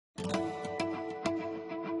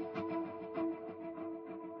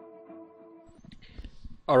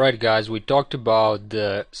Alright guys, we talked about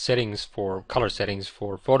the settings for color settings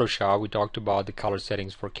for Photoshop. We talked about the color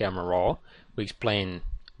settings for Camera Raw. We explained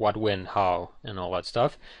what, when, how, and all that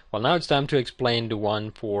stuff. Well, now it's time to explain the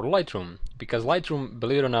one for Lightroom, because Lightroom,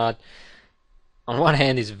 believe it or not, on one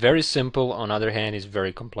hand is very simple, on the other hand is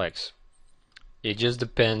very complex. It just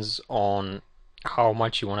depends on how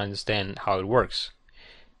much you want to understand how it works.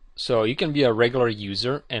 So you can be a regular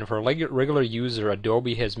user, and for a regular user,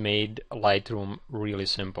 Adobe has made Lightroom really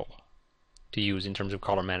simple to use in terms of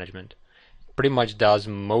color management. Pretty much does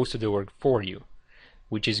most of the work for you,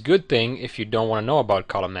 which is a good thing if you don't want to know about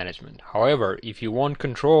color management. However, if you want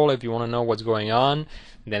control, if you want to know what's going on,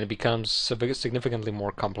 then it becomes significantly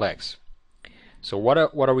more complex. So what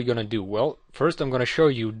are we going to do? Well, first I'm going to show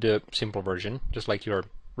you the simple version, just like your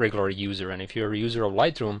regular user. And if you're a user of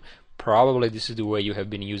Lightroom, probably this is the way you have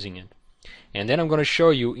been using it. And then I'm going to show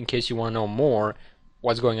you, in case you want to know more,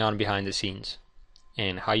 what's going on behind the scenes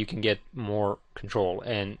and how you can get more control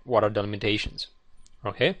and what are the limitations.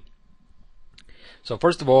 Okay? So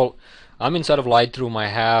first of all, I'm inside of Lightroom. I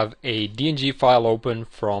have a DNG file open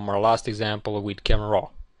from our last example with Camera Raw,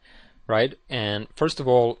 right? And first of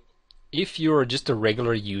all, if you're just a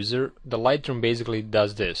regular user, the Lightroom basically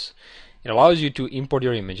does this. It allows you to import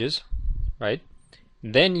your images, right?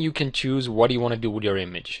 Then you can choose what you want to do with your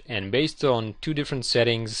image, and based on two different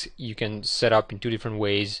settings you can set up in two different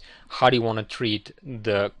ways how do you want to treat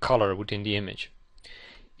the color within the image.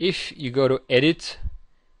 If you go to Edit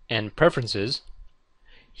and Preferences,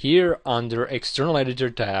 here under External Editor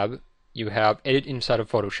tab you have Edit inside of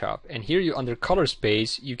Photoshop, and here you under Color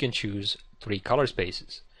Space you can choose 3 color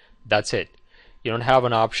spaces. That's it. You don't have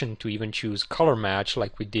an option to even choose color match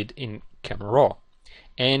like we did in Camera Raw.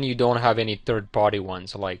 And you don't have any third-party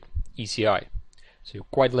ones like ECI, so you're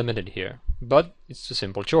quite limited here, but it's a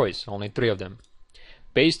simple choice, only 3 of them.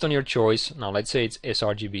 Based on your choice, now let's say it's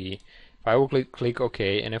sRGB, if I will click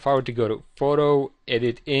OK, and if I were to go to Photo,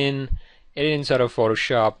 Edit inside of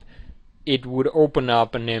Photoshop, it would open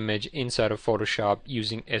up an image inside of Photoshop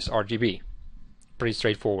using sRGB. Pretty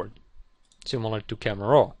straightforward, similar to Camera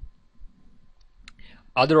Raw.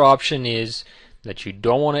 Other option is that you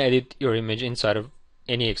don't want to edit your image inside of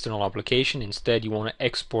any external application. Instead, you want to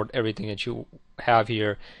export everything that you have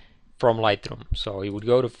here from Lightroom. So you would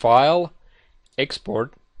go to File,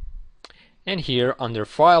 Export, and here under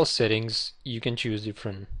File Settings you can choose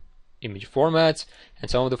different image formats, and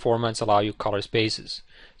some of the formats allow you color spaces.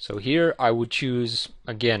 So here I would choose,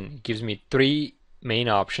 again, it gives me 3 main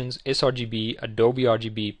options: sRGB, Adobe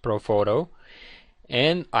RGB, Pro Photo,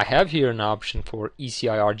 and I have here an option for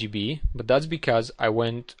ECI RGB, but that's because I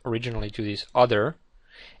went originally to this other.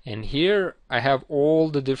 And here I have all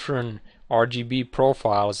the different RGB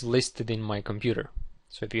profiles listed in my computer.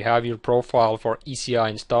 So if you have your profile for ECI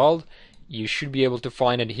installed, you should be able to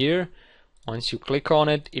find it here. Once you click on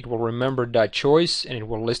it, it will remember that choice and it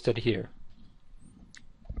will list it here.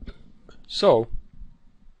 So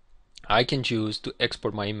I can choose to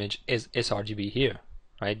export my image as sRGB here,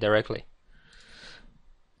 right, directly.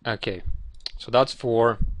 Okay, so that's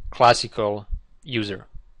for classical user.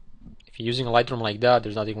 If you're using a Lightroom like that,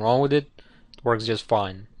 there's nothing wrong with it. It works just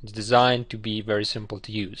fine. It's designed to be very simple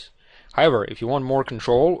to use. However, if you want more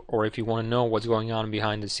control, or if you want to know what's going on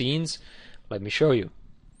behind the scenes, let me show you.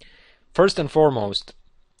 First and foremost,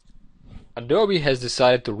 Adobe has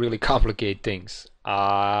decided to really complicate things.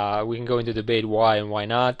 We can go into debate why and why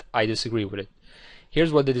not. I disagree with it.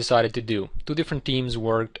 Here's what they decided to do. 2 different teams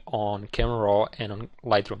worked on Camera Raw and on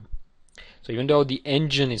Lightroom. So even though the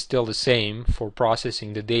engine is still the same for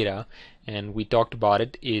processing the data, and we talked about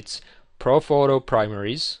it, it's Pro Photo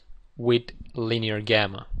primaries with linear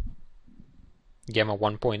gamma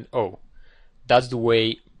 1.0. That's the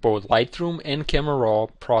way both Lightroom and Camera Raw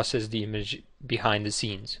process the image behind the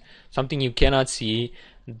scenes. Something you cannot see,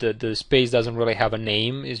 the space doesn't really have a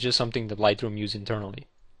name, it's just something that Lightroom uses internally,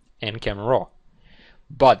 and Camera Raw.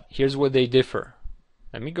 But here's where they differ.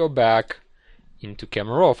 Let me go back into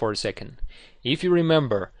Camera Raw for a second. If you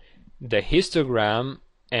remember, the histogram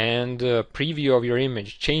and the preview of your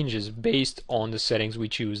image changes based on the settings we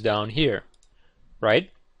choose down here, right?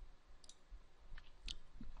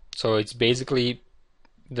 So it's basically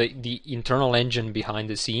the internal engine behind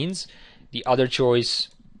the scenes. The other choice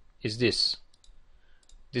is this.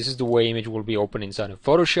 This is the way image will be open inside of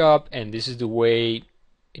Photoshop, and this is the way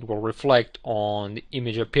it will reflect on the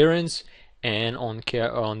image appearance and on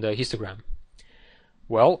the histogram.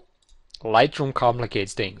 Well, Lightroom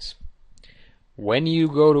complicates things. When you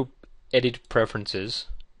go to Edit Preferences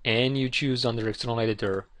and you choose under External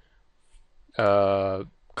Editor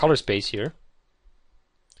color space here,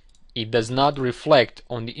 it does not reflect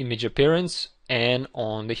on the image appearance and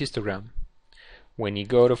on the histogram. When you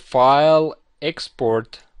go to File,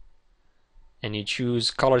 Export, and you choose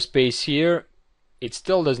color space here, it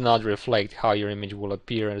still does not reflect how your image will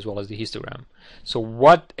appear as well as the histogram. So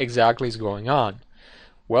what exactly is going on?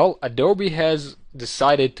 Well, Adobe has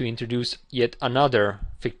decided to introduce yet another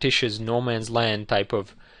fictitious no man's land type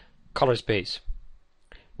of color space,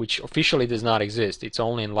 which officially does not exist. It's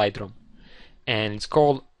only in Lightroom, and it's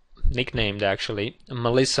called, nicknamed actually,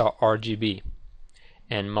 Melissa RGB.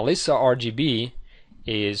 And Melissa RGB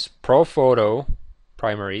is ProPhoto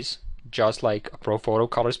primaries, just like a ProPhoto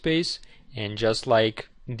color space and just like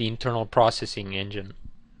the internal processing engine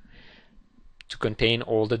to contain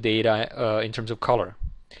all the data in terms of color.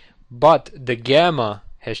 But the gamma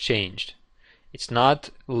has changed. It's not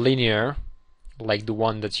linear like the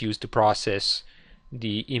one that's used to process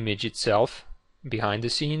the image itself behind the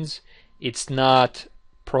scenes. It's not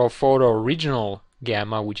ProPhoto original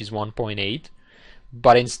gamma, which is 1.8,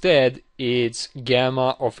 but instead it's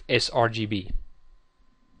gamma of sRGB.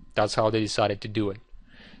 That's how they decided to do it.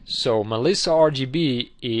 So Melissa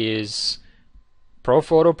RGB is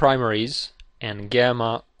ProPhoto primaries and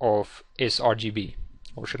gamma of sRGB,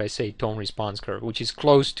 or should I say tone response curve, which is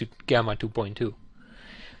close to gamma 2.2.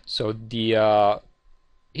 So the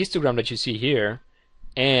histogram that you see here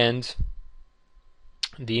and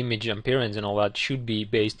the image appearance and all that should be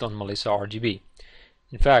based on Melissa RGB.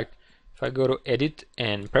 In fact, if I go to Edit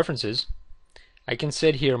and Preferences, I can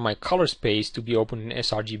set here my color space to be open in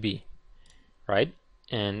sRGB, right?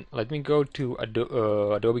 And let me go to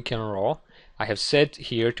Adobe Camera Raw. I have set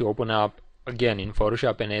here to open up again in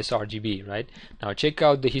Photoshop and sRGB, right? Now check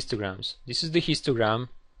out the histograms. This is the histogram.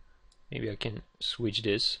 Maybe I can switch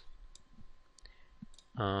this.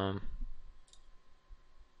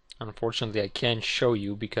 Unfortunately I can't show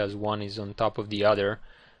you because one is on top of the other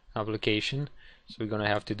application, so we're gonna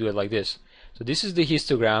have to do it like this. So this is the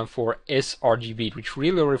histogram for sRGB, which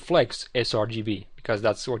really reflects sRGB because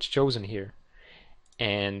that's what's chosen here.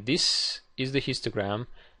 And this is the histogram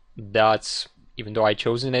that's, even though I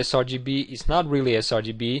chose an sRGB, it's not really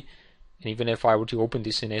sRGB, and even if I were to open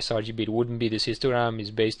this in sRGB, it wouldn't be this histogram. It's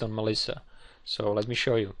based on Melissa. So let me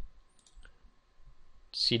show you.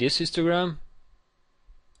 See this histogram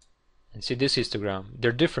and see this histogram.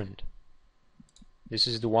 They're different. This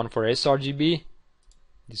is the one for sRGB.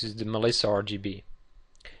 This is the Melissa RGB.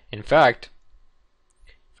 In fact,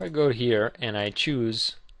 if I go here and I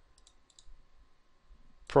choose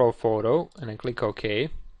ProPhoto and I click OK,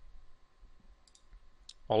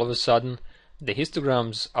 all of a sudden the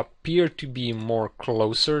histograms appear to be more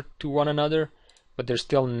closer to one another, but they're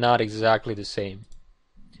still not exactly the same,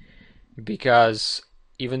 because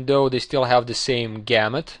even though they still have the same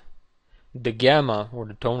gamut, the gamma, or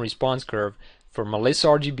the tone response curve, for Melissa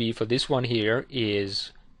RGB, for this one here,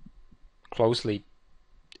 is closely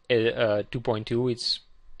 2.2. It's,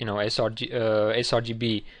 you know,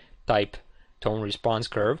 sRGB type tone response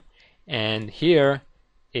curve, and here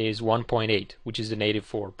is 1.8, which is the native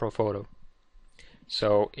for ProPhoto.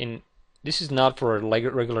 So this is not for a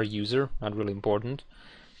regular user, not really important,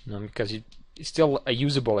 because it's still a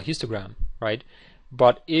usable histogram, right?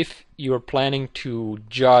 But if you're planning to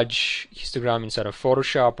judge histogram inside of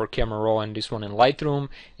Photoshop or Camera Raw and this one in Lightroom,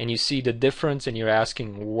 and you see the difference and you're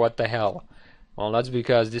asking what the hell, well, that's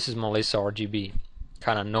because this is Melissa RGB,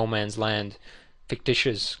 kind of no man's land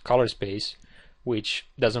fictitious color space which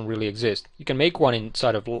doesn't really exist. You can make one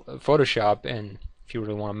inside of Photoshop and if you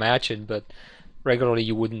really want to match it, but regularly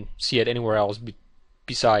you wouldn't see it anywhere else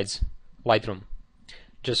besides Lightroom,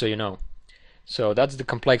 just so you know. So that's the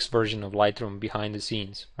complex version of Lightroom behind the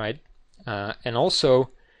scenes, right? And also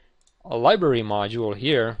a library module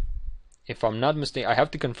here, if I'm not mistaken, I have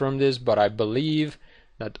to confirm this, but I believe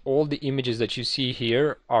that all the images that you see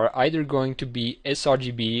here are either going to be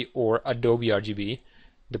sRGB or Adobe RGB,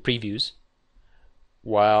 the previews,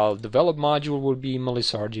 while develop module will be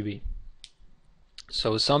Melissa RGB.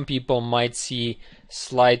 So some people might see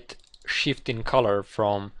slight shift in color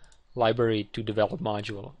from library to develop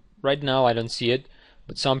module. Right now I don't see it,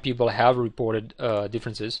 but some people have reported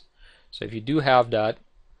differences. So if you do have that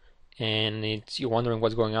and you're wondering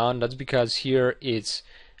what's going on, that's because here it's,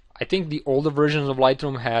 I think the older versions of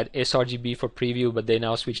Lightroom had sRGB for preview, but they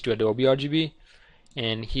now switched to Adobe RGB,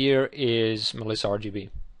 and here is Melissa RGB.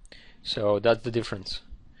 So that's the difference,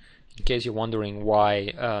 in case you're wondering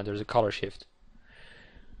why there's a color shift.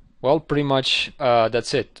 Well, pretty much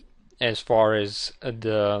that's it as far as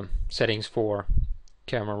the settings for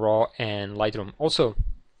Camera Raw and Lightroom. Also,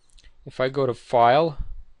 if I go to File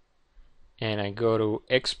and I go to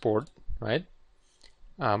Export, right?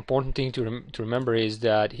 Important thing to remember is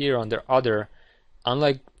that here under Other,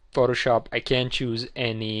 unlike Photoshop, I can choose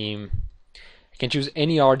any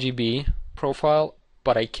RGB profile,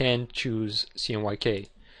 but I can't choose CMYK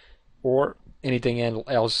or anything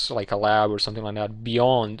else like a lab or something like that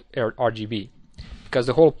beyond RGB, because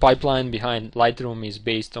the whole pipeline behind Lightroom is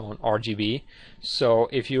based on RGB. So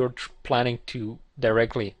if you're planning to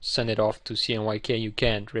directly send it off to CMYK, you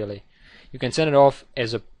can't really. You can send it off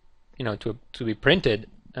as a, to be printed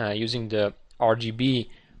using the RGB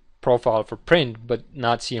profile for print, but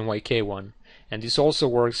not CMYK one. And this also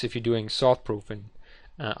works if you're doing soft proofing.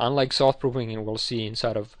 Unlike soft proofing, and we'll see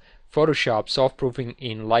inside of Photoshop, soft proofing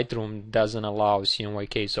in Lightroom doesn't allow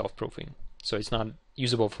CMYK soft proofing. So it's not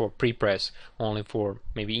usable for pre-press, only for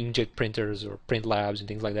maybe inkjet printers or print labs and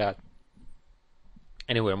things like that.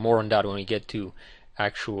 Anyway, more on that when we get to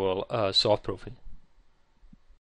actual soft proofing.